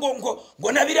nabwo ngo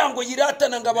nabirango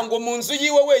yiratana ngaba ngo mu nzu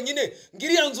yiwe wenyine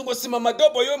ngiriya nzu ngo si Mama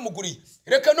Dobo yo muguriye.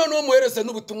 Reka none wo muhereza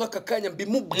n'ubutumwa kakanya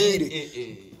mbimubwire.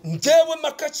 Njyewe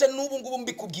Makaca n'ubu ngubu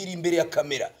mbikubwira imbere ya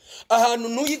kamera. Ahantu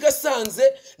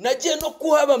nuyigasanze nagiye no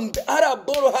kuhaba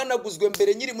araboro hanaguzwe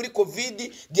mbere nyiri muri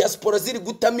covid diaspora ziri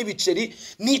gutama ibiceri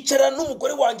nicara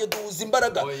n'umugore wanjye duhuza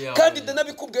imbaraga kandi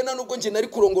ndanabikubwiye nubwo nje nari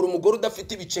kurongora umugore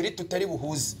udafite ibiceri tutari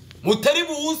buhuze. Mutari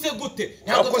buhuze gute?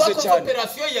 Ntabwo twakoze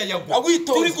operasiyo ya Yago.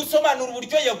 Turi gusobanura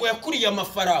uburyo Yago yakuriye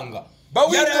amafaranga.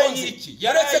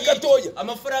 Yaretse gatoya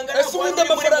amafaranga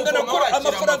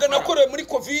nakorewe muri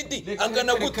covid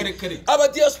angana gute? Aba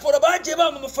diaspora bagiye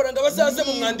bama amafaranga bazaze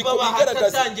mu mwandiko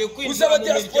bigaragaza.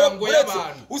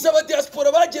 Uzaba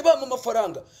diaspora bagiye bama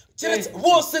amafaranga keretse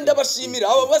bose ndabashimira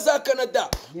aba baza Canada.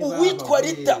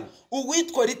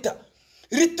 Uwitwa Rita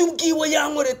ritubwiwe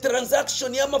yankore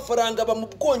transaction y'amafaranga ba mu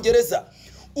Bwongereza.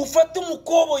 Ufata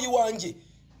umukoboyi wanjye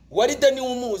Warida ni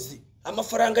umuzi.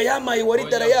 Amafaranga yamaye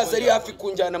Waridara yaza ari hafi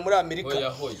kunjyana muri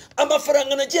Amerika.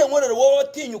 Amafaranga nagiye nkorera wowe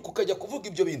watinyuka ukajya kuvuga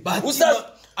ibyo bintu.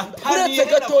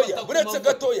 Buretse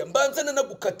gatoya mbanzana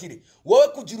nagukatire. Wowe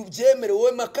kugira ubyemere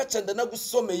wowe Makaca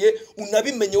ndanagusomeye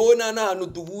unabimenye wowe n'ahantu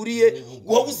duhuriye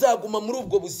wowe uzaguma muri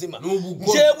ubwo buzima.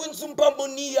 Njewe inzu mbamo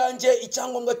niyanjye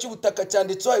icyangombwa cy'ubutaka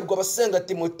cyanditseho hirwa abasenga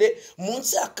Timote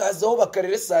munsi akazaho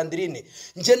bakarere Sandrine.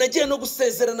 Nje nagiye no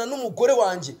gusezerana n'umugore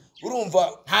wanjye.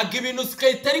 Urumva ntago ibintu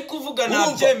Sky2 ari kuvuga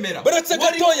nabyemera. Buretse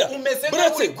gatoya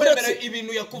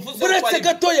ibintu yakuvuze buretse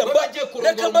gatoya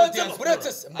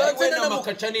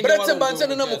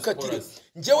mbanzana namukatire.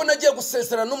 Njewe nagiye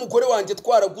gusezerana n'umugore wanjye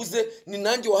twaraguze ni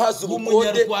nanjye wahaza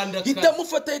ubukode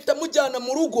hitamufata hitamujyana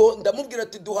mu rugo ndamubwira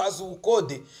ati duhaza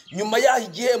ubukode. Nyuma yaho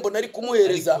igihembo nari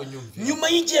kumuhereza nyuma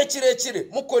y'igihe kirekire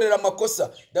mukorera amakosa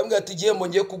ndamubwira ati igihembo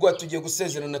ngiye kugwa tugiye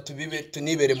gusezerana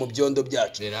tunibere mu byondo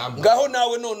byacu. Ngaho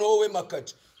nawe none wowe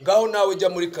Makaca ngaho nawe jya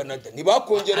muri Canada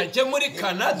nibakongera aje muri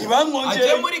Canada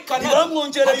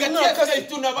ntibamwongera y'umwaka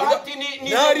na Bahati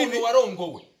ni umuntu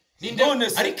warongowe.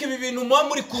 Ariko ibi bintu mwa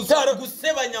muri kuza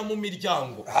gusebanya mu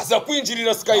miryango aza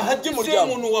kwinjirira Sky2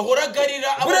 by'umuryango. Umuntu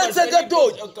wahoragarira buretse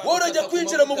gatoya worajya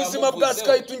kwinjira mu buzima bwa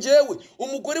Sky2. Njewe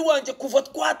umugore wanjye kuva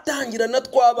twatangira na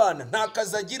twabana nta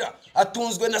kazagira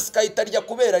atunzwe na Sky2 arya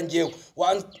kubera njewe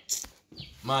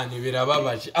mani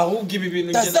birababaje. Ahubwo ibi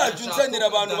bintu tazajunzanira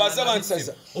abantu baza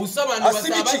bansaza usabana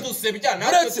bazabadusebya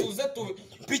natwe tuze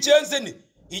picenze ni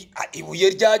ibuye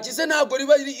ryagize ntabwo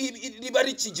riba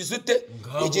rikigize ute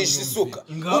igisha isuka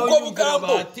uko bugambo.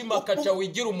 Bahati Makaca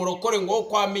wigira umurokore ngo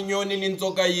kwa minyoni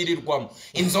n'inzoga yirirwamo.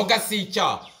 Inzoga si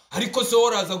icyaha ariko se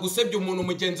woraza gusebya umuntu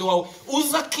mugenzi wawe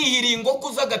uza kihiringo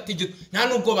kuza gatigito nta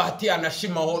nubwo Bahati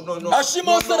anashimaho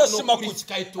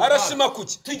arashima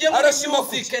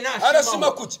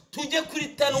kuki tujye kuri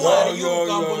tanwari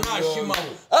y'ugambo nashimaho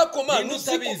akoma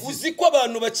uziko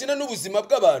abantu bakina n'ubuzima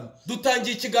bw'abantu.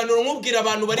 Dutangiye ikiganiro nkubwira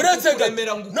abantu bari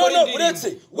kuremera ngo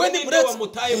uretse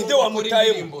inde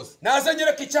wamutaye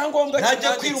nazanyereka icyangombwa najye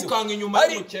kwirukanga inyuma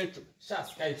y'umukecuru.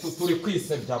 Sky2 turi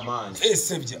kwisebya man.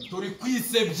 Turi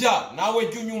kwisebya nawe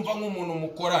jye unyumva nk'umuntu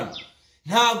mukorana.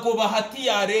 Ntago Bahati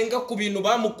yarenga ku bintu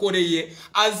bamukoreye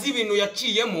azi ibintu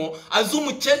yaciyemo azi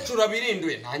umukecuru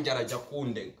abirinduye nanjye arajya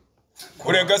kundega.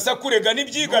 Kurega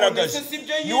nibyigaragaje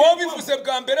ni wowe bivuze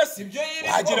bwa mbere sibyo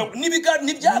wagira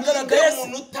nibyagaragaye.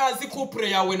 Umuntu utazi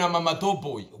couple yawe na Mama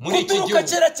Dobo muri iki gihugu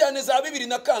kera cyane za 2000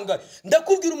 na kangahe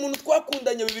ndakubwira umuntu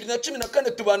twakundanye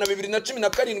 2014 tubana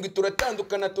 2017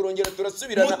 turatandukana turongera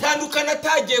turasubirana. Mutandukana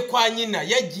atagiye kwa nyina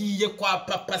yagiye kwa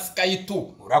papa Sky2.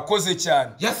 Urakoze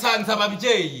cyane yasanze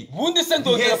ababyeyi bundi se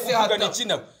ndongera kuvugana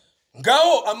ikina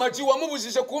ngaho amaji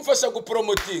wamubujije kumfasha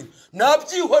gupromoting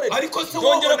nabyihorera. Ariko se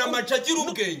wabona amaji agira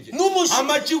ubwenge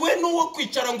amaji we nuwo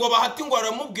kwicara ngo Bahati ngo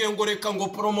aramubwiye ngo reka ngo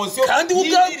promotion kandi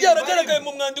ubwabyo yaragaragaye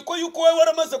mu mwandiko yuko we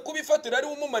waramaze kubifatira ari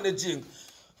umumanaging.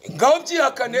 Ngaho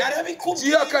byihakane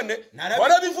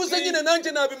warabivuze nyine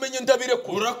nanjye nabimenye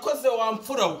ndabireko. Urakoze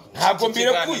wamfura ntabwo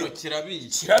mbirekuye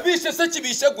kirabishe se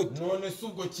kibishe gute none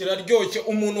subwo kiraryoshye.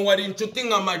 Umuntu wari inshuti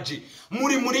nka Maji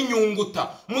muri nyunguta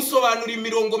musobanura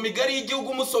imirongo migari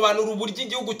y'igihugu musobanura uburyo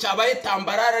igihugu cyabaye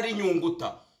tambarara ari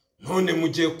nyunguta none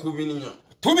mugiye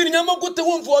tubinyamo gute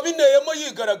wumva wabineyemo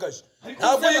yigaragaje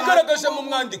ntabwo yigaragaje mu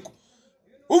mwandiko.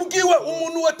 ubwiwe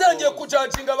umuntu watangiye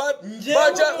kujajinga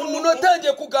umuntu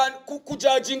watangiye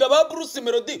kujajinga ba Bruce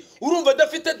Melody urumva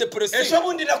adafite depression. Ejo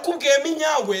bundi nakubwiye Emmy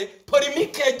Nyawe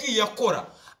polemique yagiye akora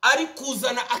ari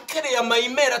kuzana akereye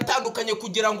amayimera atandukanye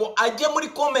kugira ngo ajye muri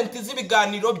comment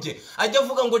z'ibiganiro bye ajye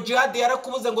avuga ngo Jihad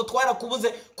yarakubuze ngo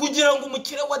twarakubuze kugira ngo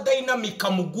umukire wa Dynamic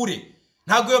amugure.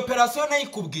 Ntago iyo operation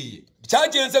nayikubwiye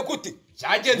cyagenze gute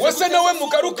wese nawe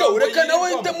mugaruke ureka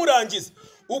nawe ite murangiza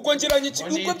ubwo ngiranye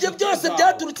ubwo bye byose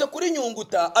byaturutse kuri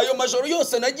Nyunguta. Ayo majoro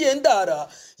yose nagiye ndara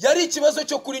yari ikibazo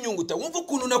cyo kuri Nyunguta. Wumva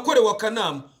ukuntu nakorewe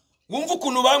akanama, wumva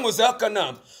ukuntu bankoze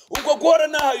akanama. Ubwo gora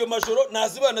nahayo majoro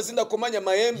nazibana zindakomanya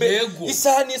amahembe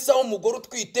isaha n'isaha umugore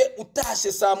utwite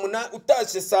utashe saa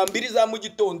 2 za mu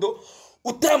gitondo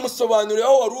utamusobanurira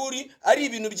aho waruri ari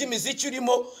ibintu by'imiziki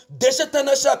urimo desha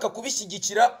tanashaka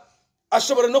kubishyigikira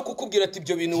ashobora no kukubwira ati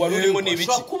ibyo bintu warurimo ni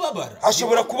ibiki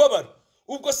ashobora kubabara.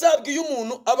 Ubwo sabwiye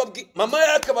umuntu ababwi mama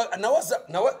yake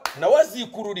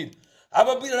nawazikururira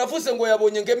ababwira navuze ngo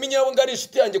yabonye ngo Emmy Nyawe ngari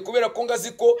inshuti yanjye kubera ko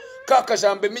ngazi ko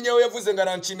kakajambe Emmy Nyawe yavuze ngo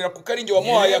aranshimira kuko ari nge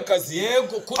wamuhaye akazi.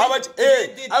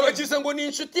 Abagize ngo ni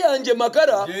inshuti yanjye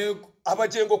magara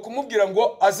abagengo kumubwira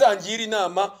ngo azangira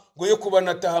inama ngo yo kuba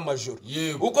nataha amajoro.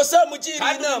 Uko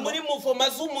samugira inama muri muvoma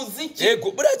z'umuziki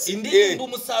indirimbo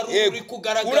umusaruro uri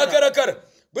kugaragara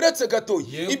buretse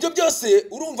gatoye. Ibyo byose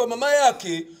urumva mama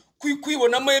yake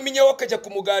kwibonamo Emmy Nyawe akajya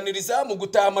kumuganiriza mu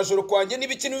gutaha amajoro kwanjye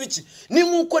n'ibiki ni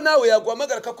nkuko nawe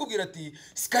yaguhamagara akakubwira ati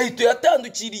Sky2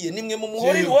 yatandukiriye nimwe mu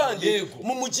muhori wande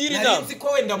mu mugira inama.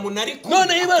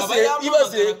 None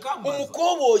ibaze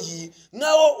umukoboyi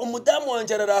nawo umudamu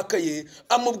wanje ararakaye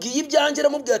amubwiye ibyanjye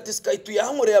aramubwira ati Sky2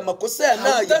 yankoreye amakosa ya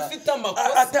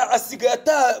naya asigaye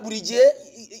ataburigiye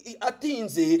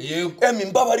atinze Emmy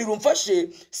mbabarira umfashe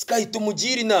Sky2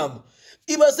 mugira inama.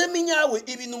 Ibaze Emmy Nyawe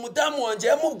ibintu umudamu wanje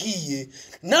yamubwiye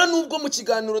nta nubwo mu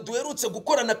kiganiro duherutse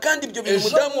gukorana kandi ibyo bintu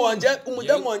umudamu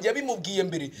wanje yabimubwiye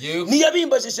mbere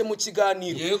niyabimbajije mu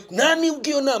kiganiro nta nibwo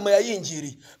iyo nama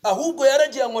yayingiriye ahubwo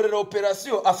yaragiye ankorera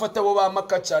operation afata abo ba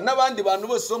Makaca n'abandi bantu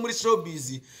bose bo muri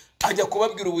showbiz ajya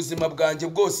kubabwira ubuzima bwanjye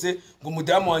bwose ngo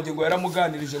umudamu wanje ngo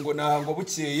yaramuganirije ngo nahango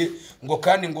bukeye ngo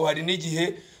kandi ngo hari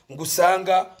n'igihe ngo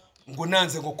usanga ngo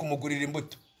nanze ngo kumugurira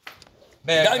imbuto.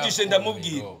 Ndangije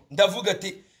ndamubwira ndavuga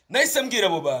ati nahise mbwira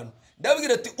abo bantu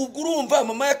ndabwira ati ubwo urumva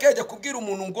mama yake yajya kubwira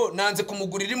umuntu ngo nanze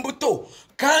kumugurira imbuto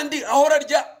kandi ahora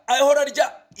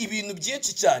arya ibintu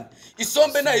byinshi cyane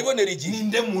isombe nayibonera igihe.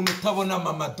 Ninde muntu utabona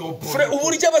mama dobo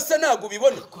uburyo abasa nago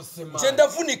bibona je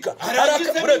ndavunika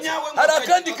hari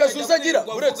akandi kazi uzagira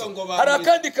hari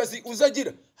akandi kazi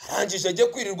uzagira arangije ajye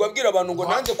kwirirwa abwira abantu ngo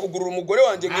nanze kugurura umugore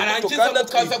wanjye ngo kandi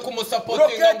atwaza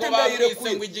kumusapotinga ngo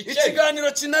bamwise ngo igikeri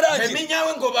ikiganiro kinarangiye Emmy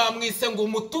Nyawe ngo bamwise ngo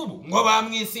umutubu ngo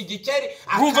bamwise igikeri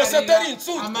kumva satari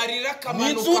insutwa amarira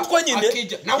kamanuka insutwa nyine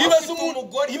ibaza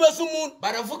umuntu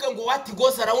baravuga ngo what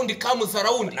goes around comes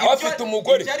around. Afite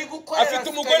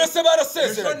umugore se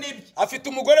barasezeranye afite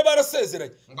umugore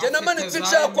barasezeranye je namanitse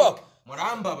nshakwa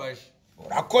murambabaje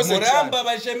urakoze cyane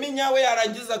murambabaje Emmy Nyawe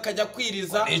yarangiza akajya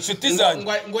kwiriza inshuti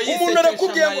zanjye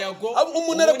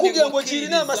umuntu arakubwiye ngo gira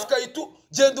inama Sky2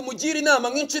 genda umugira inama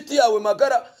nk'inshuti yawe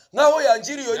magara naho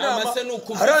yangira iyo inama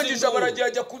arangije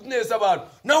barajya kuneza abantu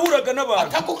nahuraga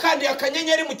n'abantu atakukandiye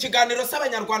akanyenyeri mu kiganiro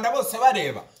s'abanyarwanda bose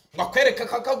bareba ngo akwereka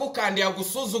kakagukandiye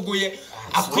agusuzuguye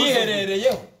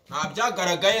akwiherereyeho nta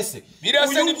byagaragaye se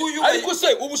ariko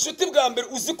se ubushuti bwa mbere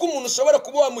uzi ko umuntu ushobora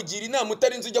kuba wamugira inama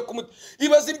utarinze ujya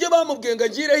ibaza ibyo bamubwenga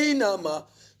ngireho inama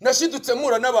nashidutse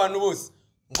mura n'abantu bose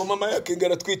ngo mama yake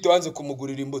ngaratwite wanze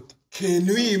kumugurira imbuto. Can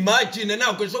you imagine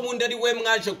ntabwo ejo bundi ari we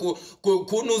mwaje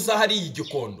kunuza hari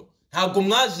igikondo ntabwo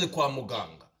mwaje kwa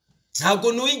muganga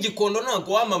ntabwo nuyi igikondo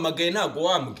ntabwo wamamagaye ntabwo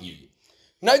wambwiye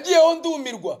nagiyeho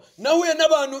ndumirwa nahuye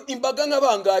n'abantu imbaga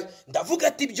nk'abangaye ndavuga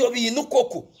ati ibyo bintu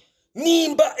koko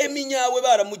nimba Emmy Nyawe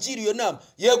baramugira iyo nama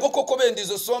yego koko benda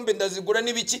izo sombe ndazigura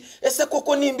n'ibiki ese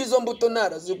koko nimba izo mbuto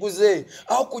naraziguze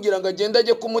aho kugira ngo agende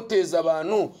ajye kumuteza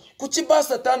abantu kuki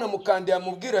basatana mukandiye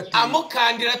amubwira ati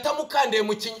amukandira atamukandiye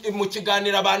mu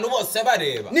kiganiro abantu bose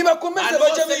bareba nibakomeze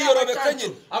baje biyorobeka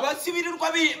nyine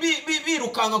abasibirirwa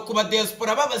birukanka ku ba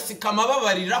diaspora babasikama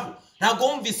babariraho ntago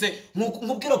wumvise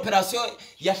nkubwira operation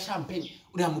ya champagne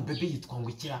uriya mu bebe yitwa ngo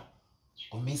ikira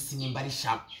Messi nimba ari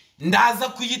champagne ndaza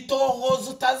kuyitohoza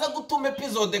utaza gutuma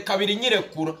episode kabiri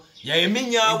nyirekura ya Emmy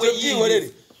Nyawe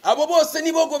yihorere abo bose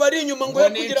nibogo bari inyuma ngo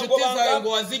kugira ngo banga ngo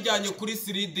wazijyanye kuri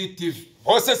 3D TV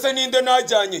hose se ninde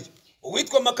najyanye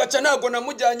uwitwa Makaca ntago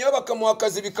namujyanye bakamuha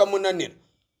akazi bikamunanira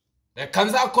reka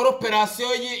nzakora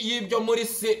operation y'ibyo muri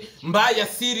mbaya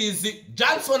series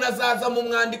Johnson azaza mu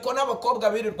mwandiko n'abakobwa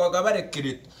birirwaga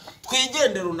barekirita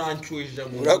twigendera unancyuje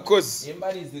mu urakoze nimba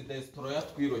ari izi destroyer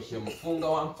twiroshye mufunga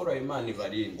wa mfura Imana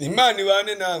ibarinde Imana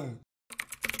ibane namwe